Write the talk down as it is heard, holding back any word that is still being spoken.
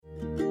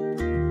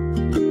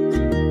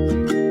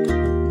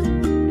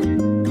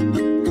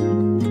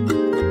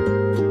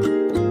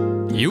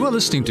are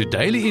listening to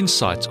Daily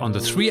Insights on the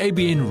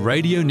 3ABN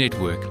Radio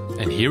Network,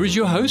 and here is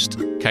your host,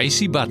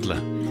 Casey Butler.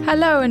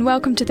 Hello and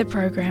welcome to the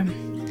program.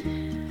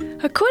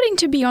 According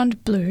to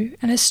Beyond Blue,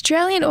 an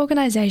Australian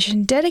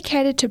organisation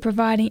dedicated to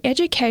providing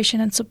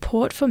education and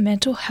support for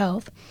mental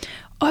health,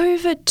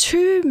 over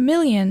 2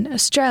 million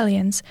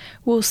Australians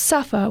will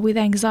suffer with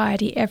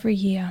anxiety every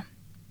year.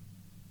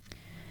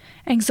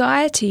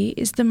 Anxiety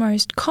is the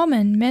most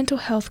common mental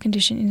health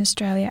condition in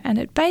Australia, and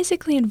it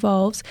basically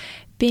involves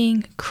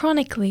being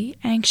chronically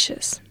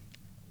anxious.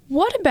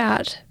 What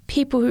about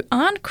people who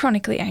aren't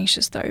chronically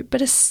anxious though, but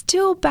are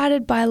still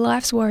battered by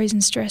life's worries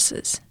and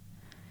stresses?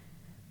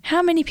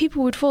 How many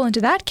people would fall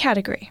into that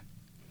category?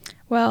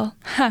 Well,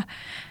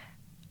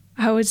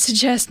 I would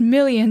suggest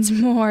millions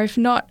more, if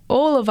not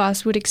all of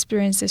us would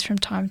experience this from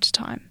time to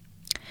time.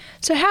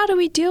 So how do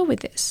we deal with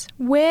this?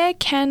 Where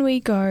can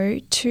we go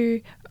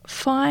to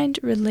find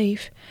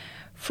relief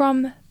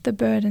from the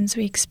burdens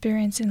we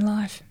experience in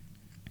life?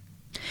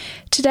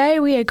 Today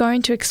we are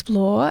going to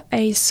explore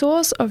a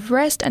source of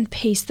rest and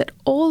peace that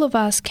all of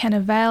us can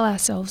avail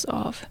ourselves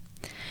of.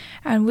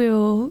 And we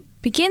will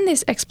begin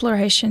this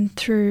exploration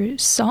through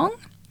song.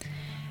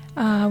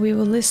 We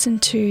will listen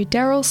to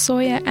Daryl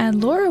Sawyer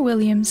and Laura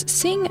Williams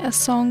sing a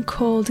song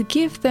called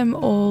Give Them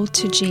All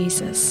to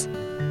Jesus.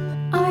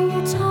 Are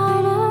you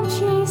tired of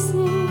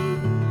chasing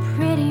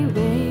pretty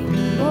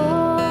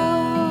rainbows?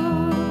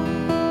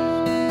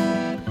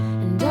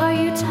 And are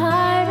you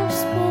tired of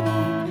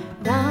spinning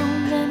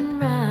round and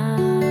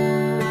round?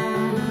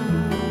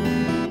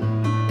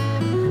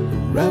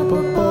 Wrap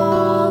up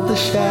all the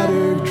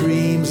shattered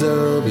dreams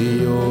of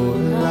your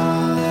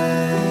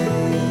life,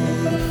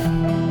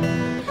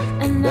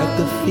 and at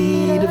the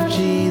feet of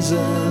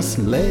Jesus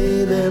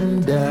lay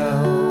them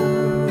down.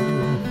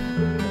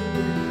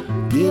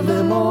 Give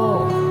them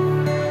all,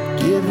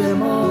 give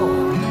them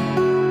all,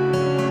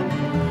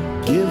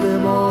 give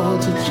them all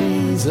to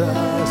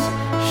Jesus.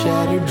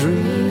 Shattered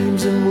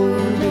dreams and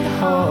wounded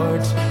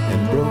hearts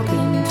and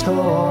broken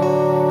toys.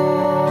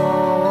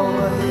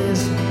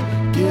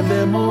 Give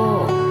them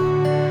all,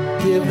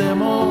 give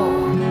them all,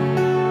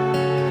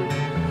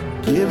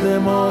 give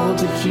them all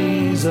to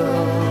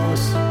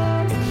Jesus,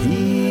 and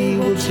He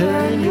will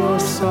turn your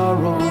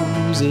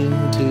sorrows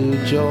into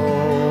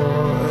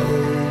joys.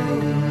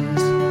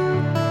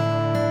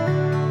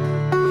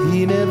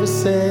 He never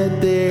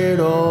said there'd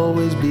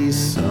always be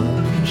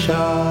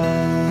sunshine,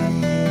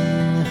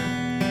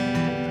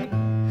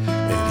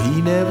 and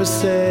He never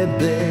said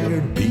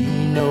there'd be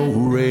no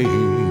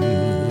rain.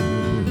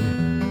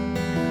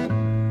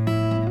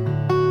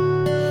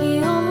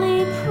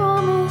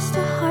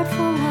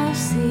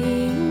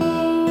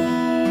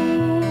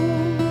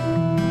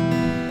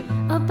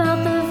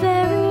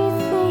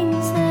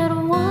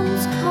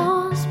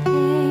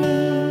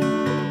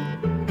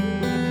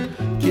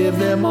 Give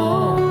them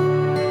all,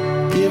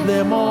 give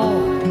them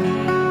all,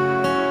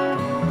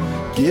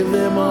 give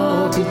them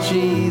all to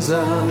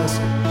Jesus.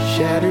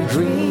 Shattered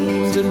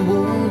dreams and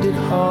wounded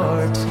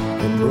hearts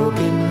and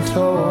broken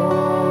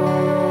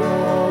toys.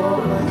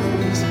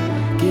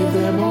 Give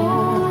them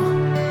all,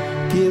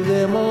 give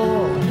them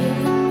all,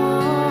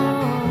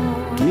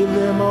 give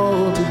them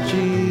all to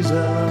Jesus,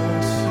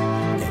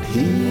 and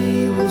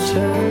He will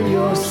turn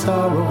your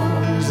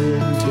sorrows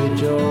into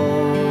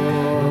joy.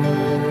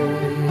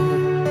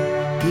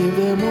 Give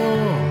them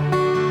all,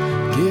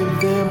 give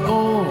them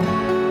all,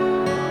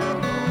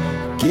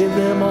 give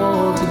them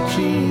all to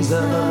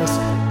Jesus.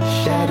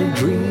 Shattered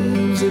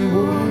dreams and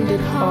wounded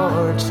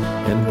hearts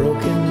and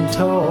broken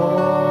toys.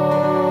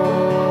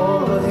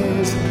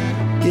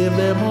 Give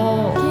them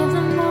all, give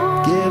them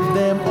all, give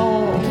them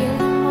all,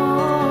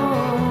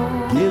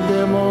 give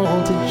them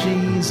all to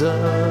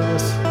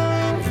Jesus,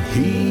 and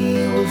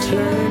He will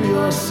turn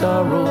your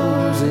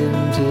sorrows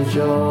into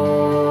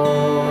joy.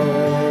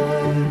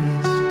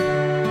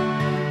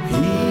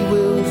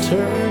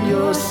 Turn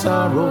your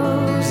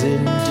sorrows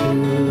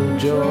into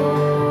joy.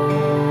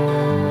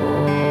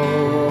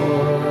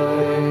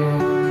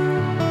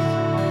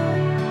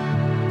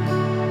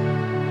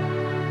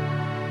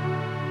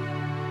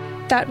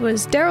 That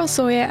was Daryl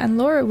Sawyer and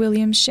Laura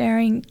Williams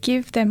sharing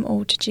Give Them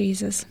All to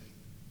Jesus.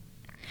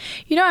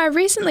 You know, I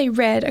recently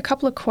read a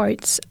couple of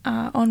quotes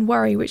on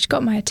worry which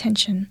got my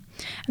attention.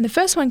 And the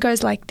first one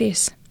goes like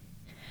this.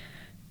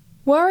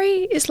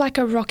 Worry is like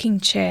a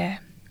rocking chair.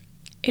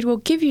 It will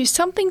give you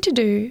something to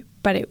do,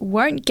 but it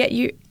won't get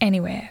you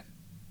anywhere.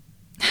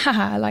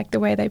 Haha, I like the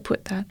way they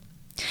put that.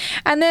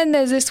 And then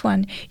there's this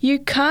one. You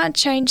can't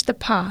change the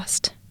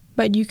past,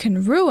 but you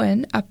can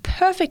ruin a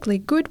perfectly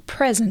good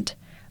present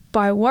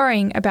by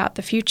worrying about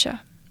the future.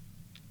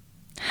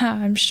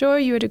 I'm sure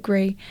you would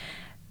agree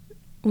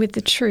with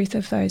the truth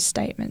of those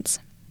statements.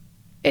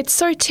 It's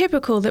so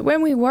typical that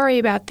when we worry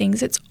about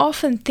things, it's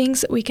often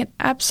things that we can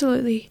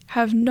absolutely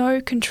have no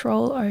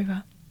control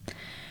over.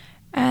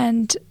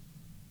 And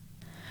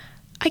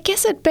I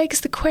guess it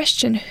begs the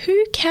question,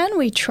 who can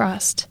we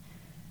trust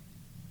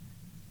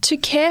to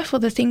care for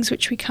the things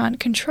which we can't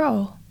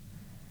control?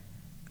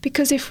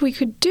 Because if we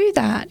could do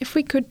that, if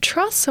we could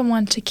trust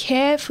someone to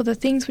care for the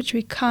things which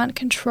we can't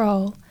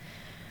control,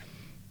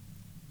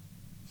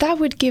 that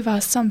would give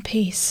us some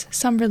peace,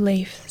 some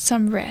relief,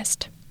 some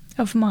rest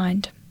of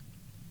mind.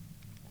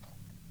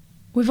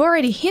 We've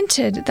already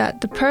hinted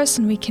that the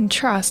person we can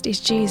trust is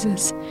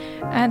Jesus,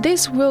 and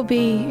this will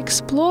be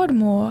explored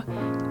more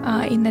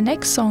in the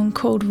next song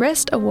called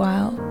Rest a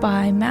While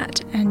by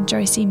Matt and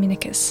Josie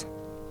Minikis.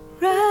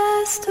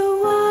 Rest a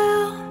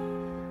while,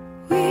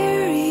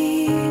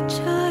 weary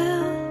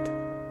child,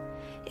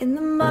 in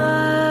the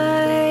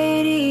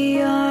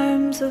mighty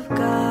arms of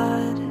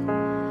God.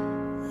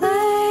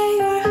 Lay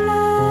your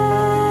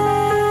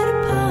head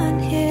upon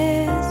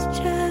His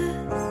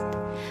chest,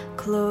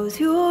 close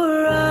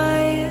your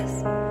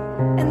eyes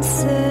and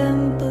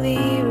simply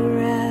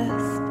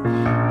rest.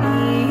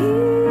 He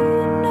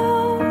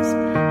knows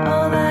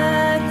all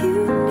that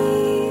you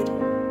need.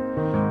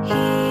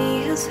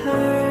 He has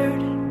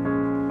heard,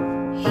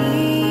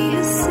 He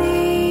has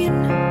seen.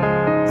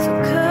 So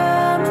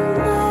come and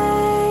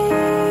lay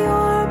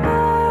your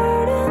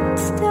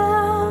burdens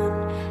down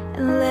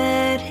and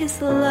let His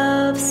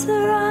love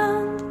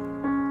surround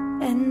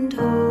and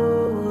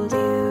hold you.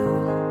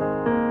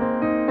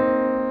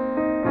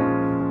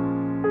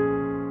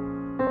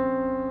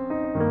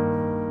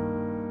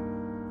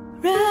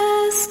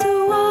 Rest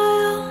a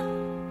while,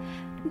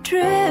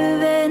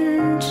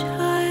 driven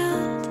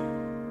child,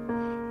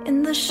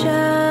 in the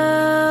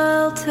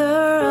shelter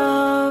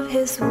of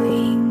His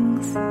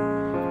wings.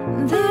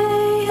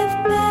 They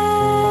have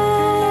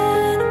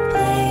been a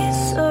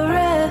place of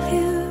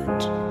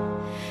refuge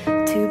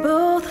to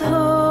both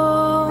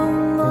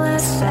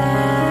homeless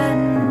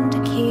and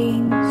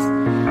kings.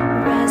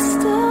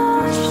 Rest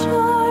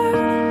assured,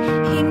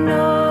 He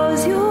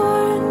knows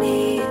your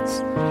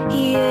needs.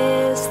 He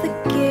is the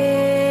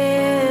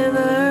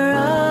giver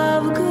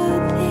of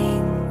good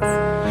things.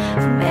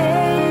 From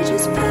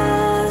ages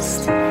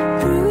past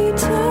through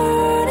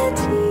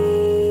eternity,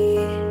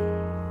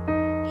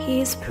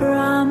 He's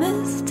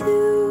promised to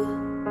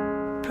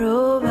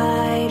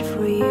provide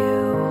for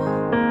you.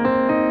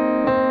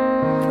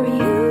 For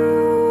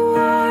you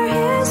are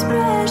His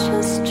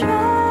precious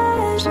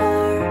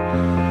treasure.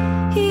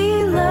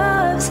 He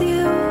loves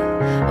you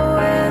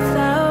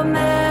without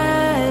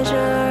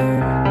measure.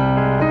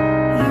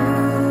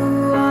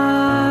 You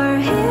are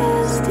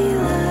His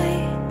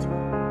delight,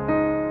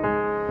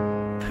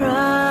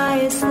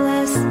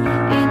 priceless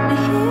in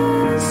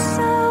His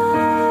sight.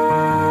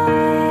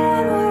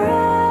 And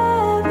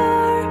wherever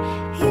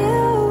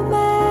you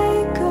may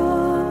go,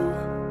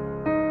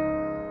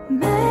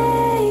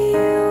 may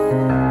you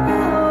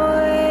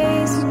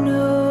always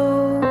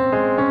know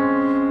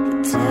the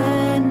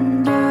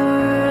tender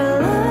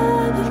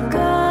love of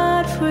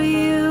God for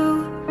you,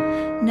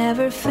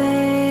 never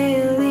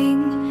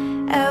failing,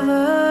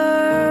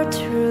 ever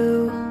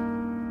true.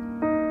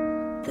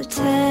 The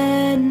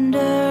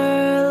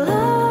tender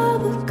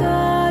love of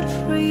God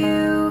for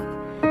you,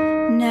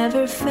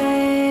 never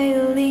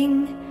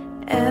failing,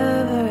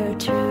 ever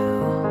true.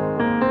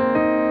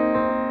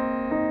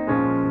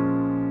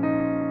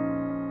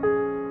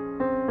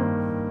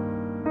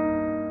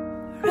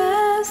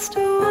 Rest a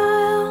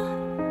while,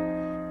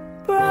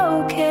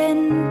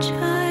 broken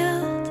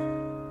child,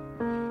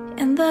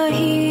 in the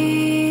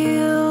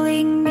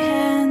healing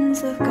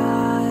hands of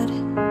God.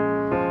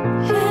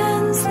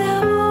 Hands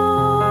that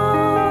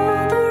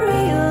hold the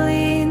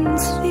reeling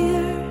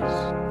spheres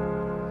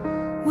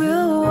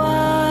will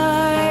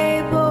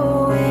wipe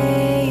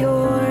away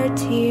your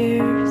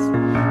tears.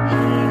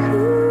 He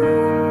who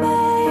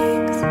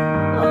makes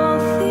all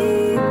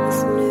things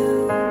new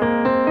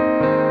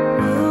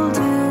will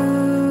do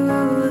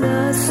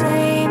the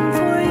same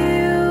for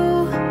you.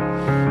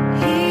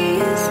 He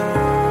is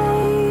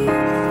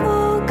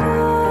faithful,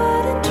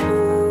 good and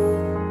true,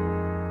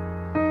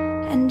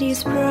 and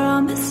He's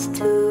promised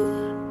to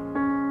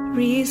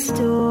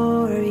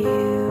restore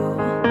you.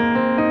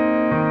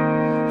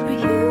 For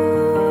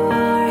you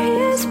are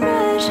His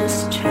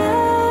precious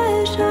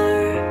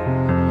treasure.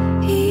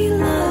 He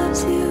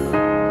loves you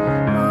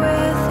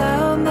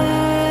without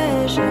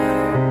measure.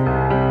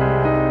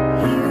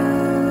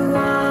 You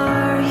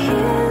are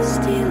His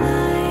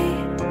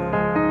delight,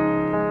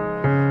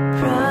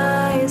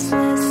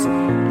 priceless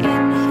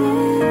in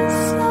His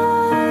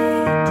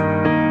sight.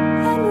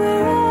 And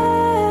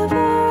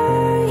wherever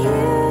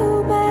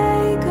you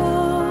may go,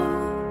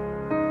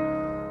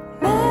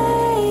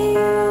 may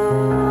you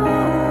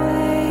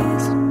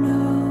always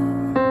know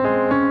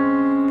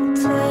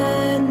the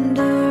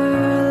tender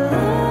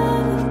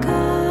love of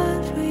God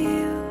for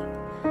you,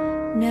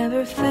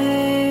 never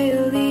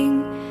failing,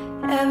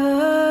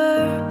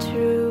 ever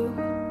true.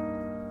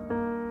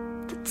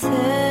 The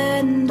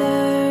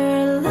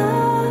tender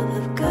love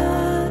of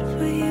God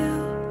for you,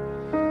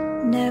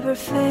 never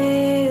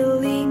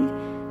failing,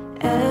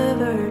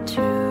 ever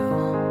true.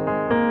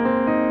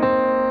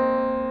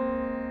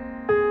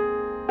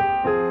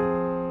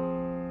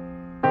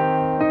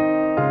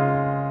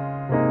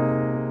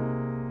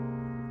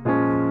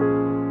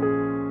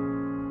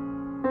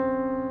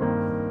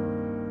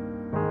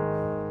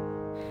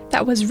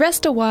 That was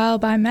Rest a While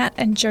by Matt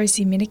and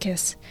Josie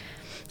Minikis.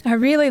 I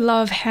really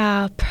love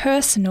how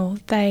personal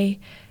they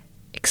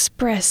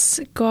express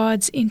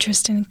God's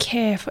interest and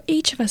care for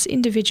each of us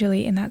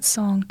individually in that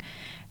song.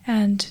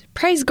 And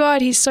praise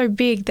God, He's so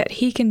big that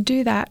He can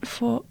do that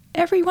for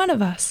every one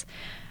of us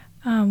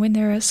when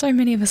there are so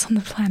many of us on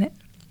the planet.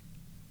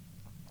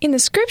 In the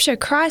scripture,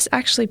 Christ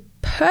actually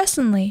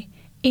personally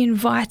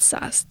invites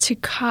us to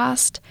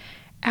cast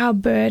our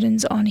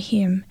burdens on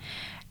Him.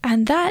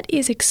 And that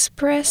is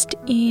expressed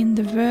in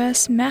the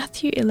verse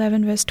Matthew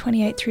 11, verse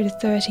 28 through to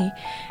 30.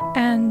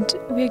 And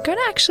we're going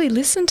to actually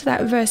listen to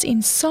that verse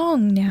in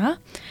song now,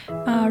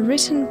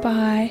 written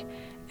by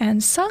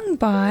and sung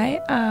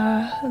by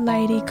a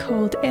lady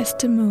called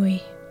Esther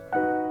Mui.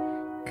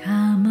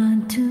 Come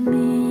unto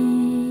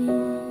me,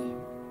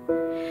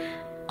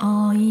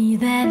 all ye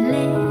that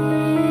labor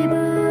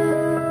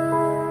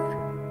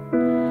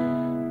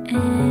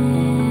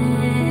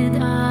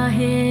and are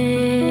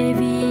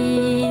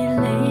heavy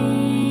laden,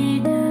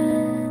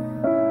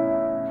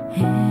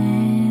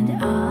 and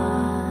I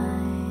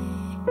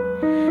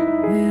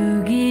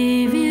will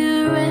give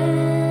you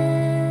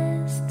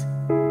rest.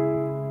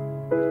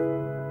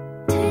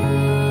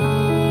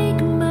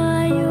 Take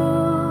my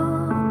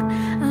yoke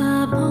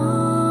upon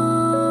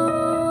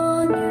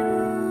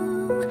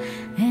you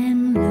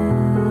and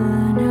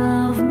learn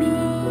of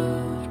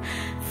me,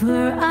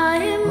 for I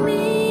am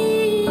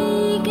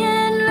meek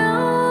and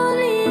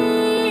lowly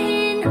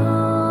in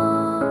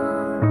heart,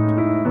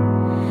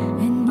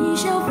 and ye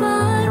shall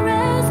find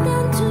rest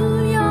unto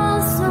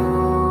your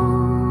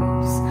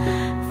souls.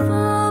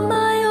 For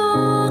my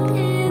yoke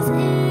is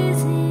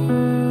easy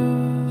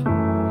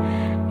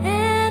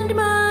and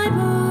my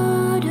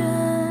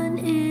burden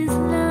is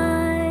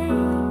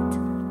light.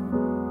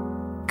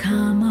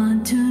 Come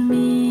unto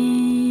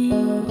me,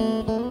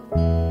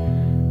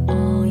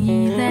 all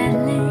ye that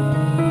labor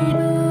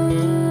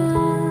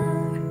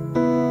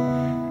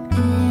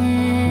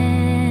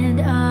and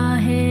are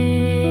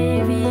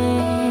heavy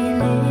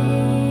laden,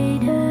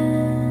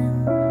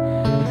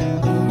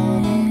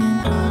 and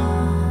I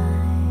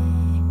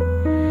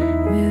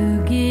will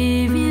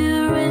give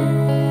you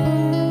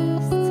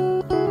rest.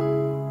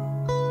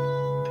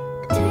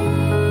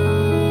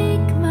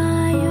 Take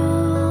my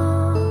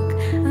yoke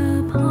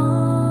upon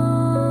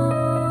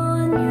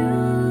you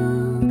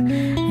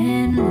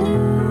and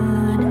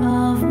learn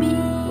of me,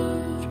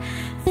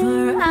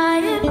 for I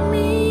am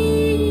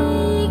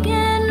meek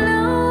and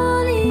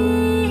lowly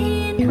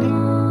in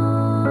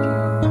heart,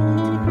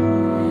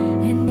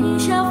 and ye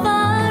shall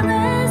find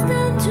rest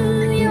unto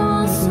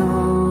your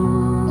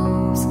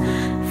souls.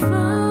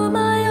 For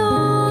my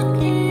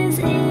yoke is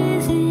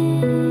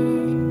easy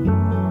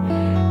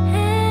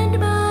and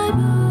my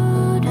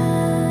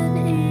burden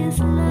is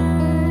light.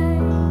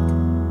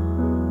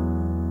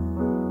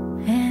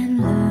 And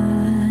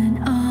learn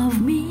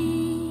of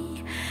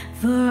me,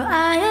 for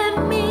I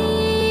am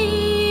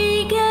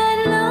meek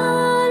and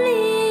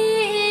lowly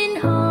in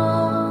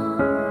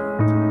heart,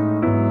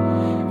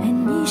 and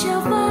ye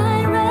shall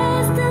find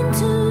rest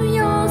unto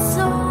your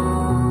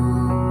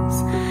souls.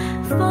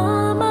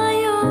 For my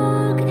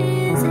yoke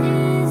is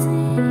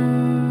easy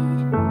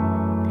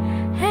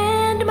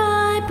and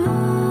my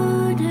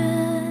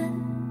burden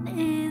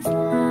is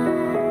light.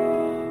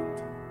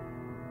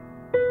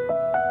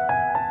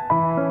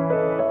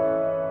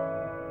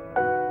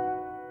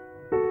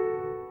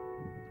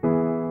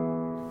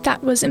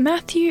 That was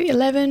Matthew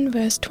 11,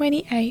 verse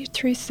 28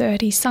 through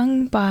 30,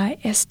 sung by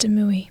Esther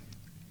Mui.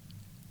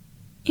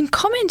 In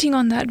commenting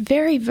on that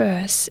very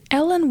verse,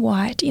 Ellen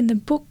White, in the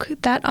book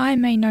That I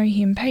May Know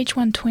Him, page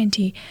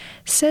 120,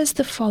 says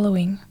the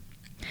following: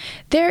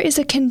 "There is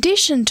a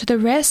condition to the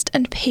rest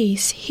and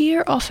peace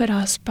here offered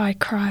us by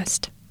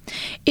Christ.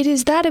 It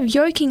is that of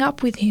yoking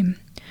up with Him.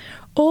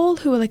 All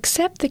who will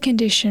accept the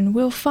condition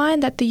will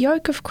find that the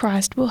yoke of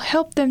Christ will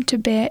help them to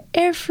bear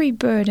every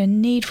burden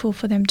needful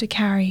for them to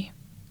carry.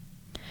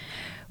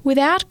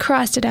 Without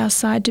Christ at our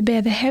side to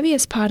bear the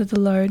heaviest part of the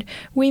load,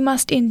 we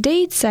must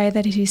indeed say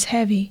that it is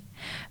heavy.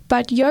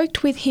 But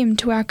yoked with Him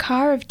to our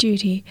car of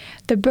duty,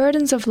 the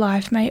burdens of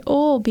life may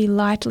all be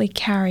lightly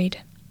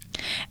carried.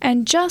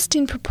 And just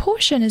in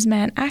proportion as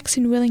man acts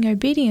in willing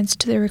obedience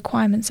to the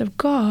requirements of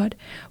God,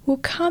 will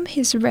come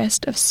his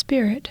rest of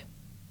spirit.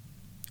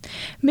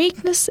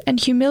 Meekness and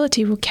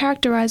humility will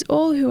characterize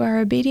all who are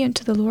obedient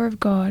to the law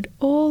of God,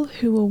 all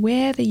who will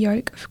wear the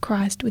yoke of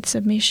Christ with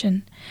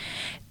submission.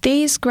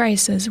 These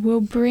graces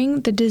will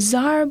bring the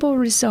desirable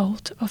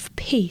result of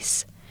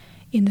peace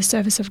in the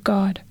service of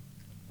God.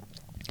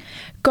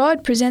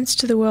 God presents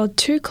to the world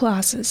two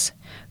classes.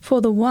 For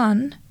the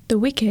one, the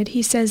wicked,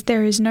 He says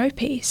there is no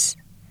peace.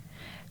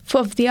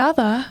 For the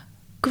other,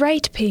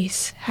 great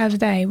peace have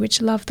they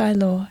which love thy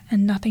law,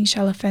 and nothing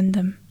shall offend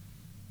them."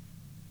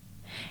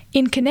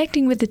 In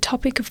connecting with the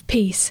topic of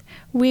peace,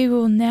 we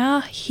will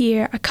now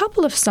hear a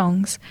couple of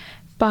songs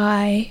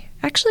by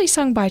actually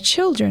sung by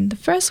children. The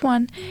first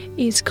one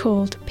is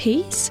called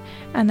Peace,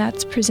 and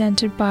that's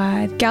presented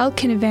by the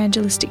Galkin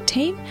Evangelistic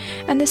Team.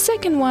 And the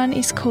second one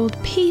is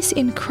called Peace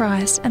in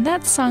Christ, and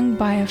that's sung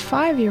by a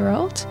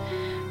 5-year-old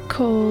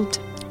called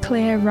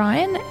Claire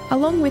Ryan,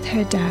 along with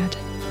her dad.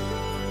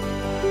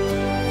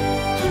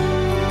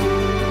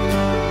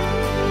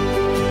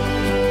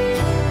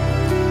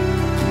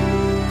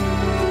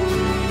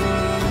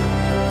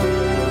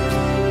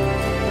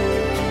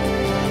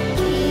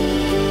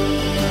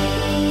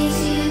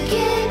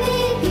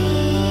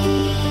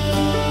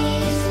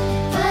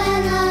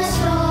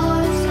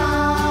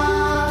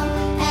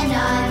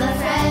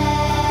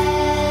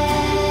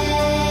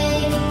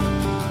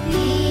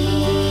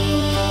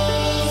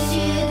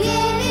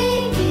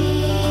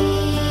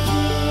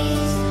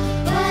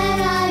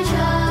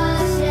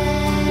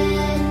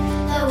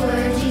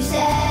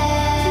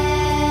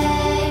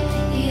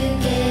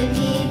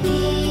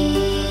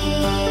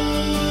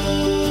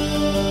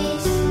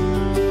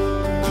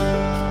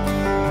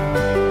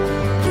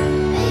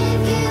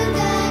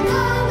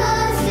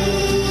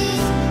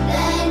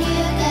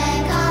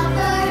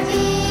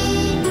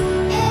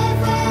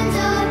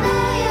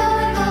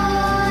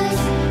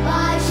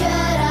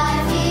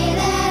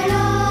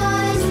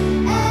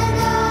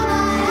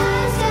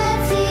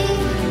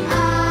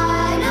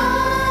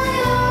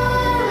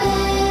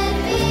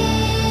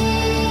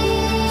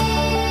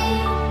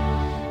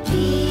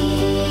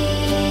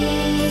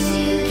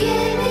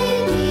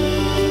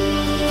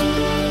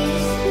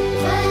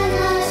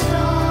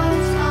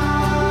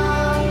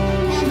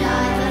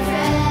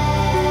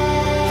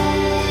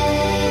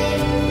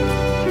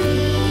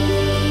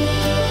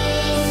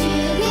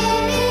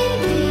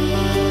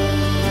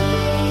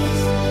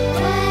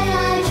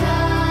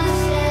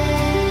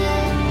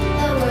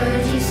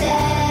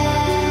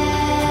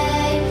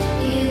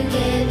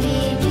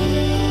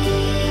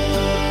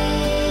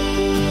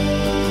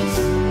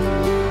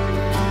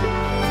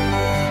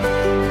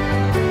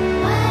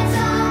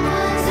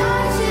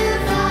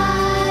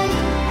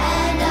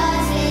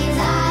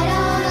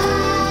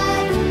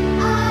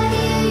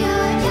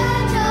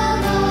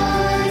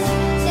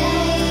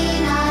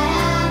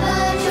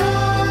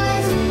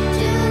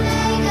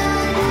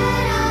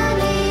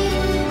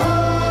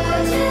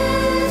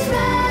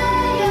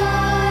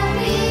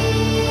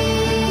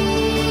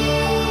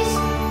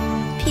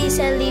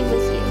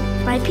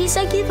 peace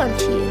I give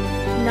unto you,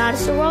 not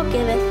as the world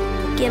giveth,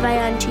 give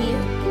I unto you.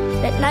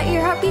 Let not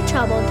your heart be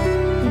troubled,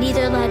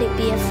 neither let it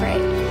be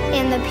afraid.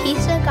 And the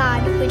peace of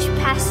God, which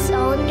passes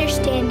all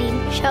understanding,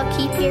 shall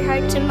keep your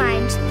hearts and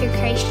minds through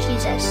Christ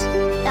Jesus.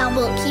 Thou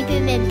wilt keep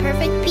him in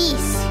perfect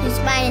peace, whose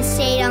mind is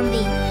stayed on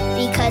thee,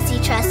 because he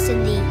trusts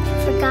in thee.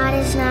 For God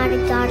is not a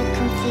God of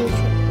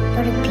confusion,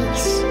 but of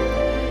peace.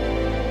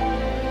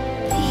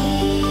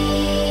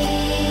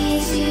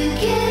 Peace, you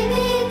give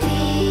me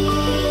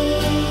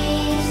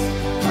peace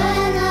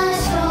when the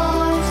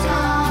storms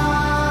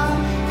come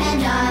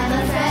and I'm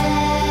afraid.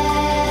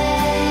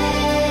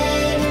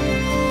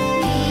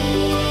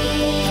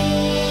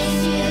 Peace,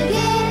 you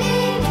give me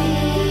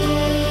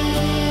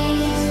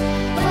peace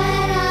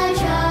when I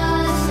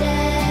trust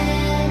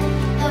in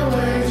the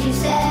words you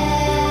say.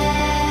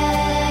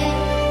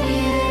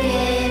 You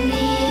give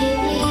me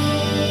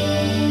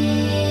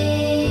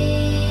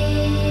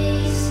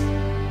peace.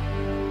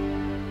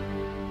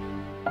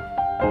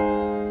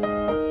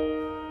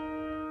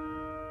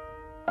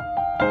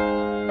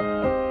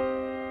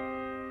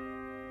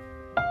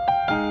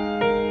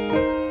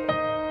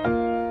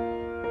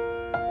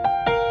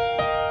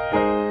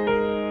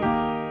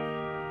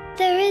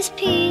 There is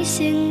peace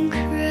in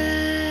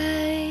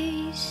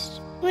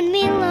Christ when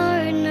we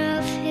learn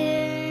of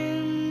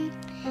Him.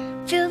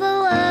 Feel the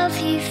love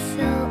He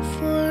felt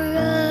for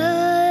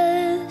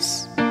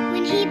us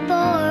when He bore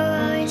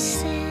our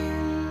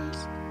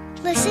sins.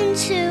 Listen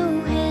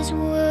to His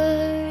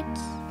words,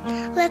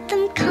 let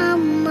them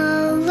come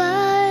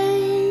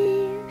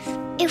alive.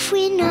 If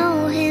we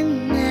know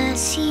Him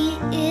as He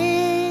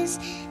is,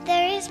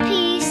 there is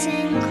peace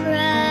in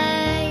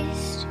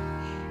Christ.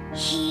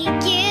 He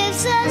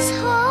gives us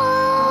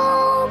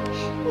hope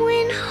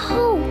when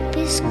hope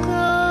is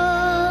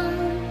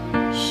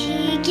gone.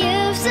 He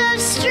gives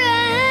us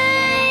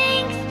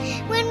strength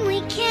when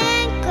we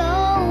can't go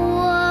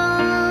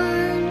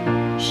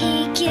on.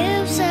 He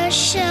gives us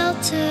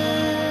shelter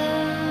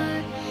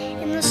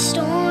in the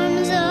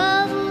storms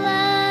of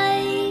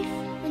life.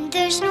 When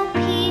there's no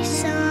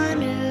peace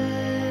on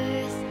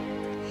earth,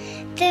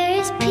 there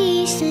is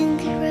peace in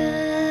Christ.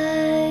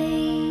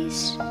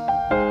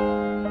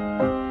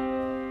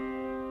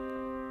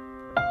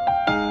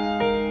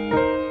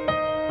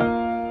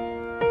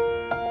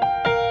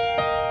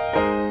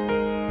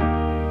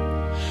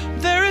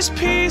 There is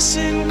peace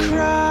in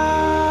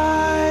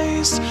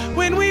Christ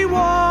when we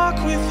walk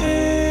with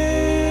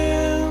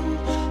Him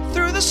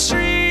through the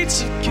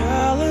streets of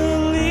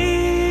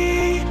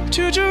Galilee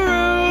to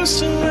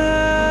Jerusalem.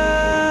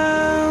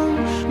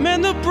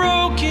 Mend the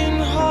broken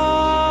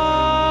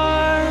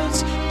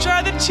hearts,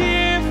 dry the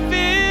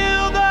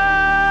tear-filled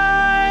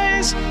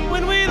eyes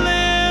when we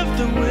live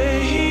the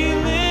way He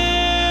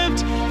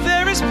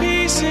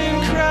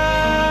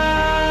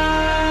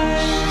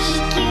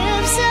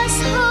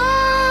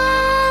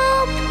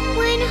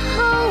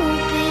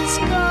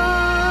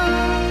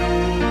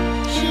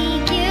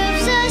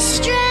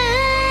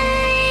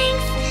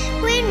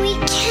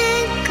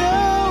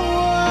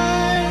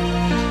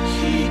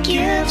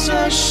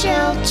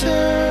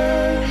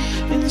shelter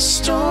in the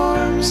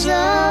storms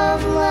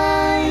of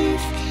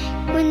life.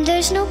 When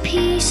there's no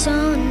peace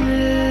on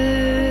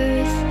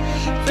earth,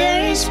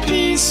 there is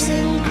peace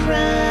in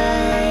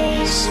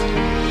Christ.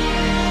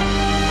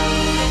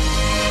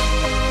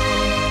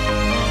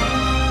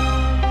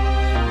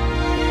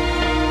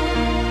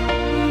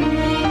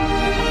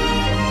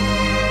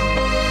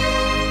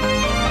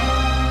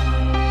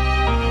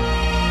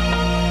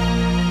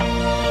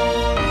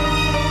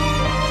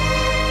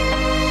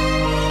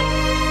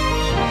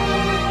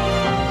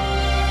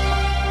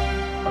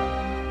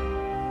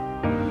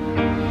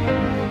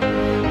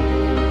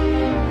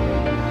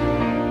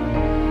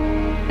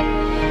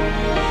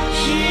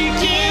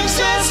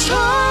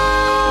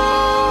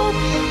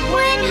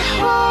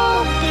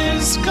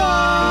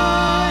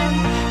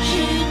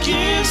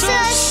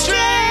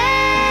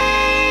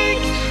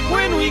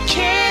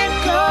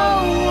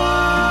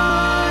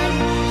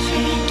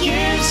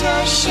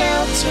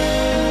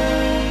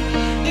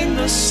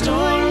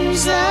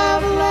 Storms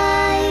of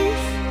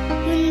life.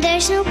 When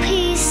there's no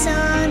peace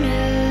on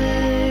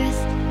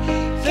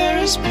earth, there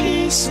is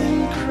peace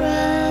in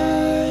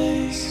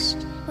Christ.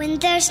 When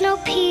there's no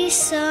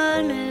peace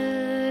on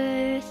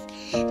earth,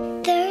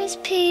 there is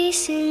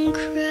peace in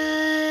Christ.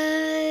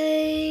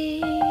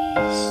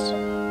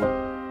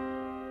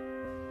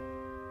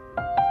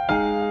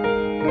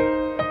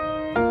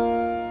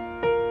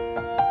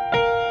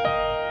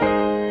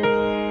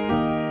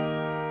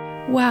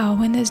 Wow,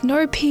 when there's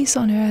no peace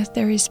on earth,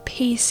 there is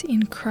peace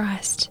in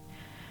Christ.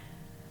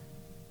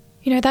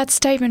 You know, that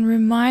statement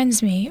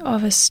reminds me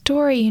of a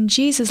story in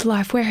Jesus'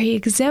 life where he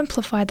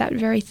exemplified that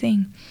very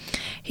thing.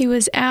 He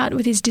was out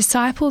with his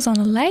disciples on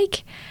a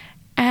lake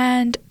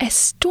and a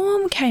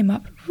storm came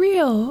up,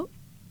 real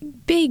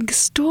big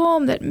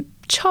storm that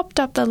chopped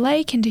up the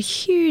lake into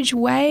huge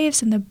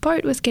waves, and the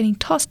boat was getting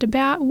tossed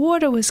about,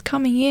 water was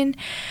coming in,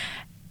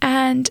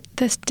 and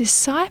the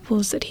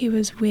disciples that he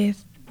was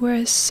with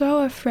were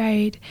so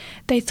afraid.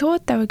 They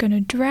thought they were going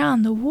to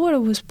drown. The water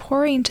was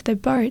pouring into the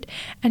boat,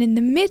 and in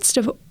the midst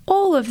of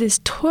all of this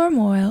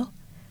turmoil,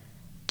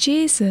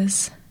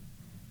 Jesus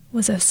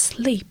was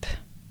asleep,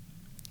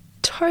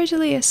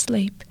 totally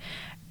asleep,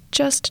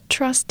 just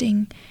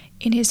trusting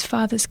in his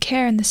Father's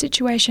care in the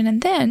situation.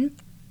 And then,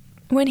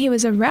 when he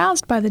was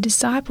aroused by the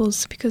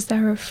disciples because they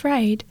were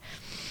afraid,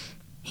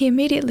 he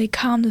immediately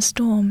calmed the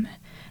storm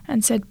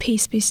and said,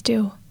 "Peace, be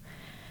still."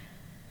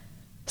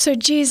 So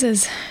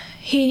Jesus,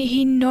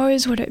 He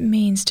knows what it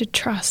means to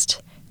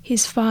trust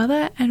his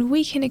Father, and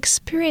we can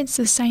experience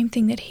the same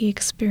thing that he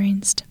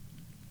experienced.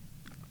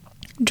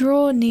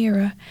 Draw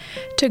nearer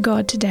to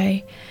God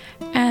today.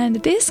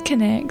 And this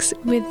connects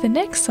with the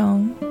next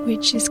song,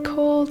 which is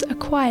called A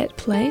Quiet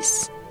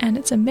Place, and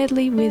it's a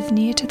medley with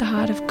Near to the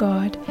Heart of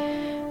God,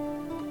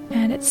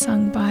 and it's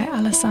sung by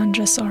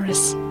Alessandra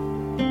Soros.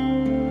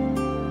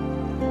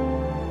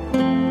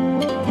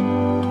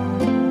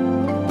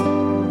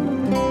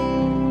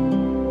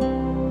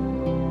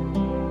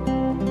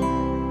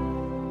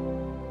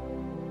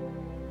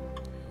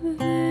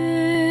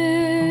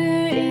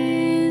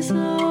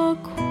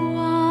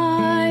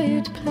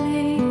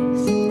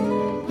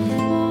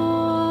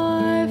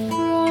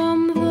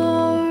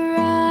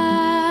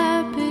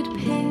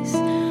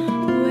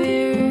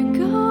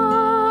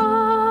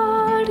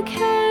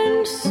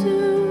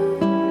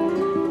 Soothe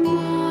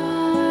my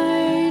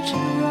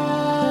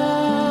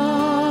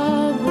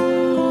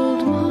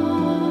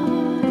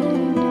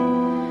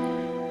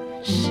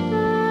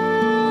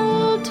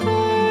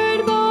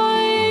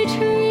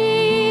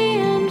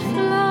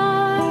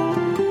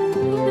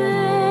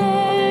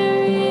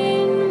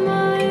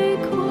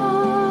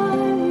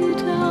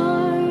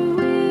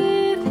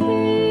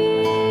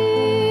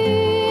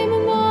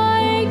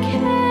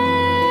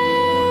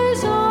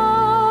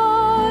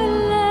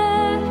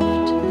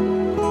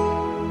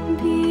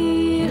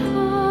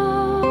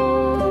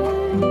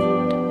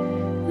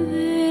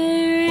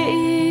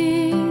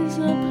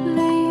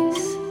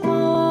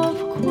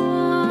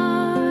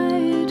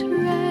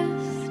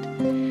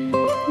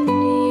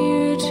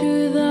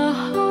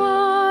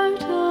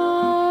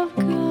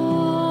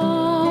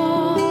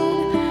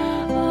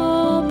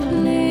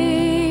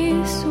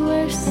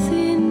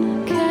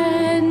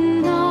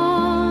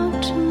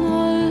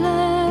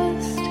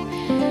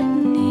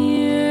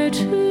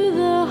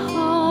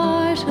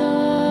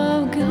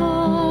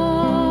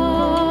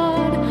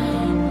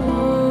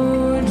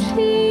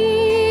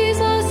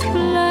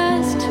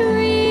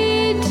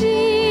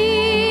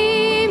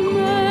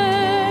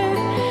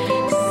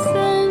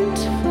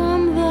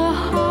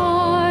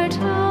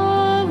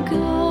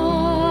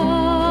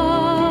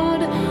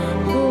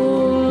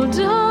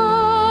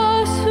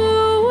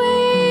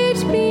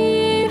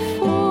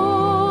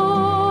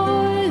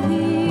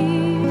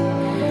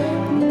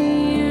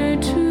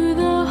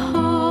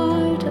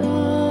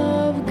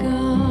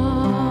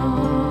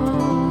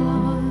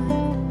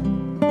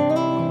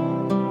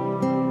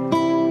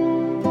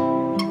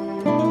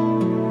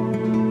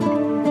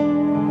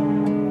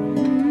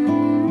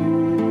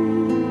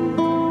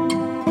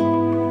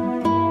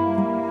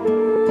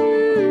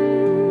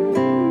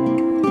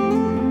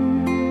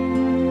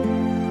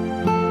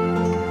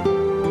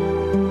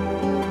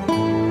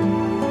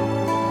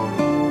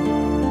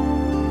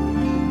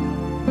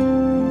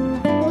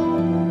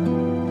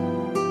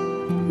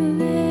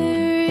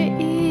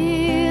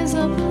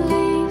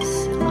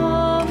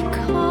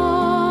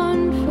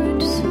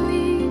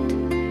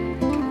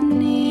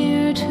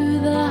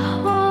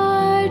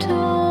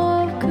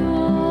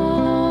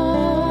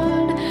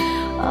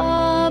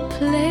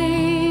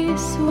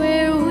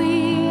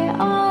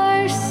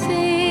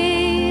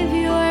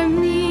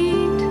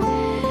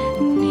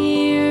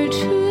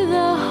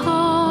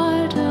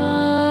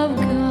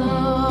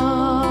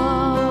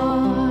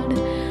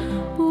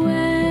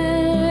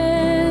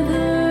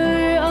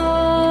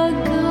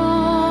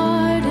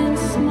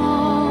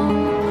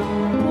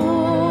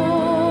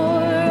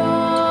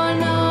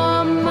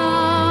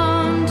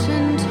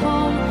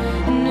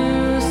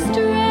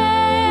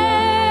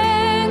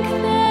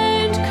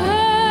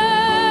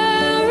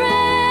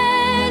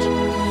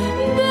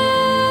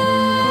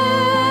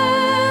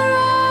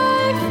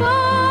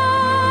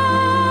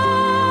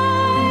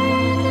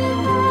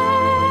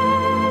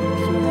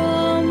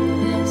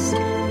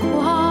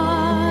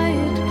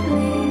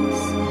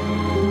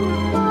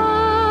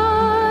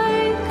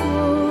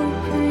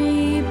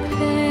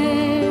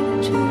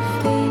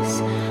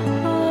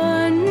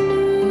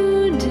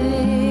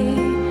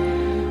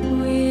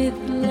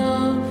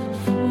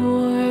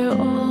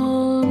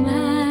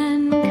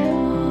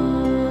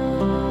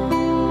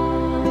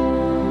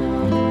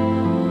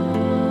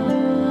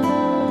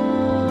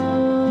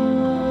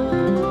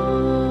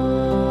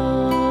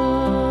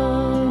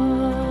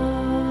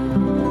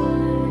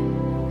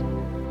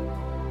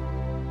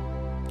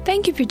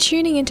you for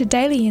tuning into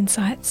Daily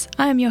Insights.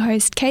 I am your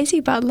host, Casey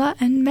Butler,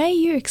 and may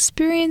you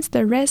experience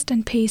the rest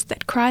and peace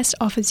that Christ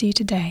offers you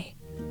today.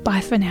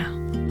 Bye for now.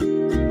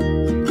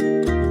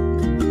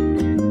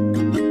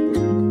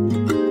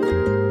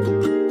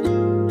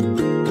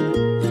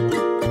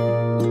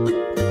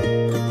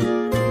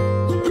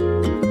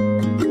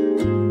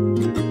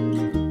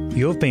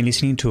 You've been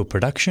listening to a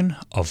production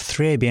of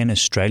 3ABN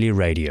Australia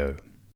Radio.